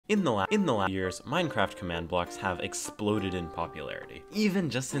In the last years, Minecraft command blocks have exploded in popularity. Even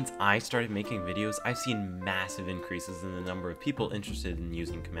just since I started making videos, I've seen massive increases in the number of people interested in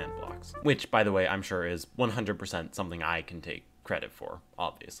using command blocks. Which, by the way, I'm sure is 100% something I can take credit for,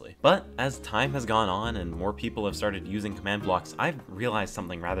 obviously. But as time has gone on and more people have started using command blocks, I've realized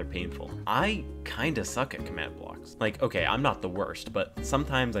something rather painful. I kinda suck at command blocks. Like, okay, I'm not the worst, but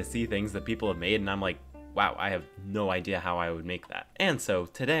sometimes I see things that people have made and I'm like, wow, I have no idea how I would make that. And so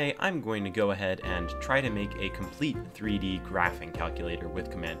today I'm going to go ahead and try to make a complete 3D graphing calculator with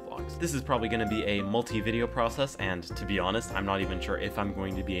command blocks. This is probably going to be a multi-video process, and to be honest, I'm not even sure if I'm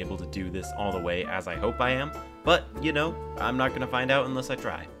going to be able to do this all the way as I hope I am, but you know, I'm not going to find out unless I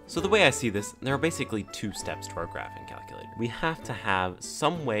try. So the way I see this, there are basically two steps to our graphing calculator. We have to have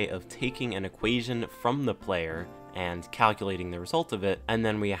some way of taking an equation from the player and calculating the result of it, and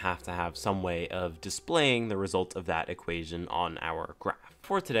then we have to have some way of displaying the result of that equation on our graph.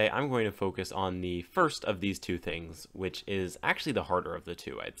 For today, I'm going to focus on the first of these two things, which is actually the harder of the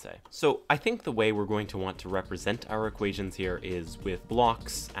two, I'd say. So I think the way we're going to want to represent our equations here is with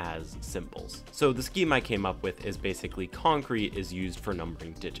blocks as symbols. So the scheme I came up with is basically concrete is used for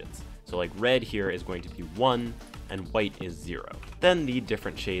numbering digits. So like red here is going to be 1, and white is 0. Then the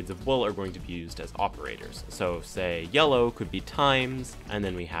different shades of wool are going to be used as operators. So say yellow could be times, and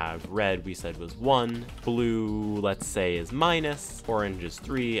then we have red we said was 1, blue let's say is minus, orange is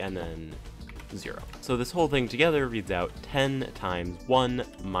 3, and then 0. So this whole thing together reads out 10 times 1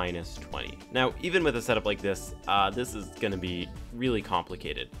 minus 20. Now even with a setup like this, this is going to be really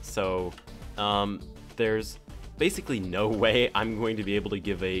complicated. So there's basically no way I'm going to be able to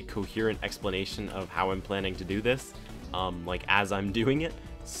give a coherent explanation of how I'm planning to do this, like as I'm doing it.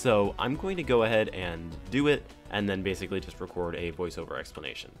 So I'm going to go ahead and do it and then basically just record a voiceover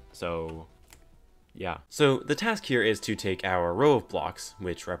explanation. So yeah. So the task here is to take our row of blocks,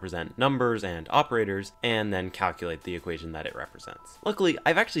 which represent numbers and operators, and then calculate the equation that it represents. Luckily,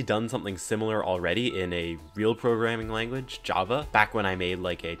 I've actually done something similar already in a real programming language, Java, back when I made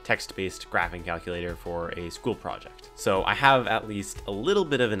like a text-based graphing calculator for a school project. So I have at least a little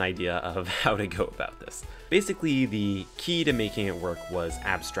bit of an idea of how to go about this. Basically, the key to making it work was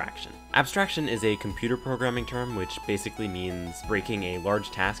abstraction. Abstraction is a computer programming term which basically means breaking a large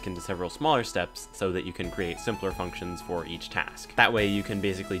task into several smaller steps so that you can create simpler functions for each task. That way you can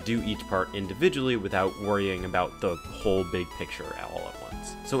basically do each part individually without worrying about the whole big picture all at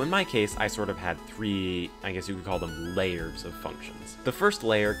once. So in my case, I sort of had three, I guess you could call them layers of functions. The first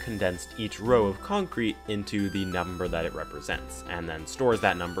layer condensed each row of concrete into the number that it represents, and then stores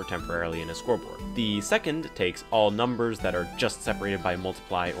that number temporarily in a scoreboard. The second takes all numbers that are just separated by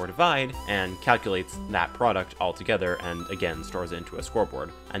multiply or divide and calculates that product all together and again stores it into a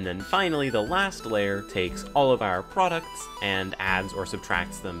scoreboard. And then finally, the last layer takes all of our products and adds or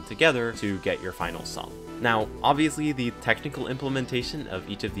subtracts them together to get your final sum. Now, obviously the technical implementation of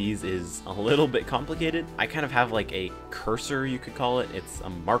each of these is a little bit complicated. I kind of have like a cursor, you could call it. It's a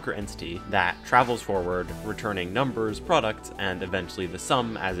marker entity that travels forward, returning numbers, products, and eventually the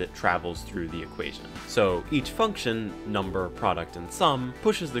sum as it travels through the equation. So each function, number, product, and sum,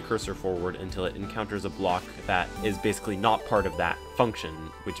 pushes the cursor forward until it encounters a block that is basically not part of that function,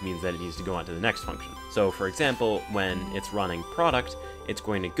 which means that it needs to go on to the next function. So for example, when it's running product, it's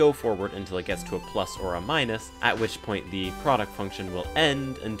going to go forward until it gets to a plus or a minus, at which point the product function will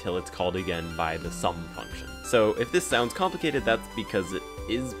end until it's called again by the sum function. So if this sounds complicated, that's because it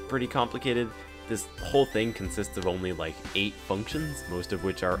is pretty complicated. This whole thing consists of only like 8 functions, most of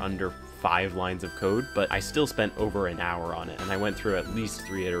which are under 5 lines of code, but I still spent over an hour on it, and I went through at least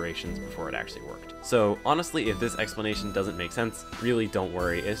 3 iterations before it actually worked. So honestly, if this explanation doesn't make sense, really don't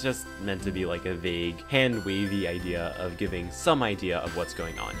worry. It's just meant to be like a vague, hand-wavy idea of giving some idea of what's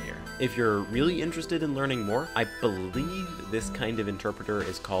going on here. If you're really interested in learning more, I believe this kind of interpreter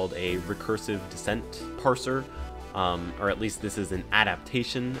is called a recursive descent parser, or at least this is an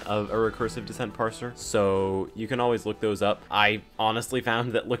adaptation of a recursive descent parser, so you can always look those up. I honestly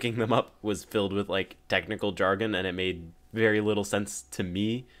found that looking them up was filled with like technical jargon and it made very little sense to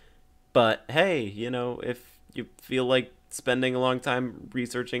me, but hey, you know, if you feel like spending a long time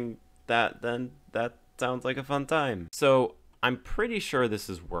researching that, then that sounds like a fun time. So I'm pretty sure this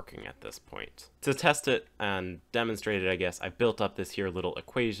is working at this point. To test it and demonstrate it, I guess, I've built up this here little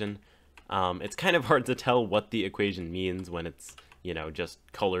equation. It's kind of hard to tell what the equation means when it's, you know, just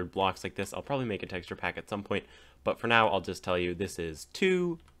colored blocks like this. I'll probably make a texture pack at some point, but for now I'll just tell you this is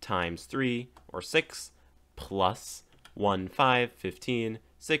 2 times 3, or 6, plus 1, 5, 15,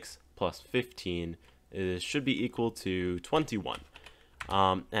 6 plus 15 should be equal to 21.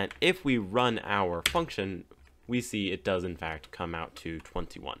 And if we run our function, we see it does in fact come out to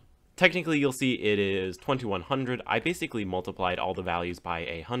 21. Technically, you'll see it is 2100. I basically multiplied all the values by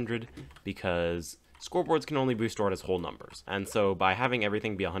 100 because scoreboards can only be stored as whole numbers. And so by having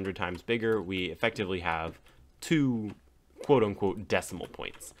everything be 100 times bigger, we effectively have 2 quote-unquote decimal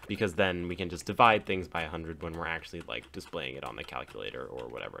points, because then we can just divide things by 100 when we're actually like displaying it on the calculator or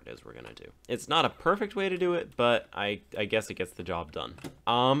whatever it is we're gonna do. It's not a perfect way to do it, but I guess it gets the job done.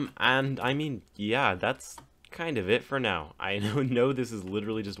 And I mean, yeah, that's kind of it for now. I know this is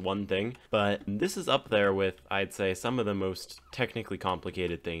literally just one thing, but this is up there with, I'd say, some of the most technically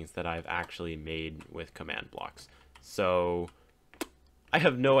complicated things that I've actually made with command blocks. So I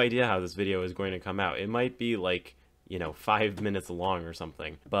have no idea how this video is going to come out. It might be like, you know, 5 minutes long or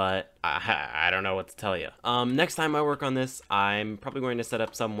something, but I don't know what to tell you. Next time I work on this, I'm probably going to set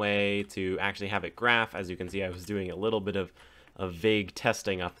up some way to actually have it graph. As you can see, I was doing a little bit of vague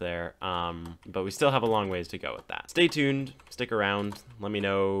testing up there, but we still have a long ways to go with that. Stay tuned, stick around, let me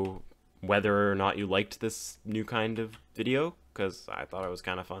know whether or not you liked this new kind of video, because I thought it was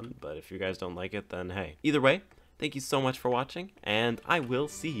kind of fun, but if you guys don't like it, then hey. Either way, thank you so much for watching, and I will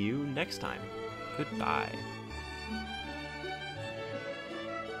see you next time. Goodbye.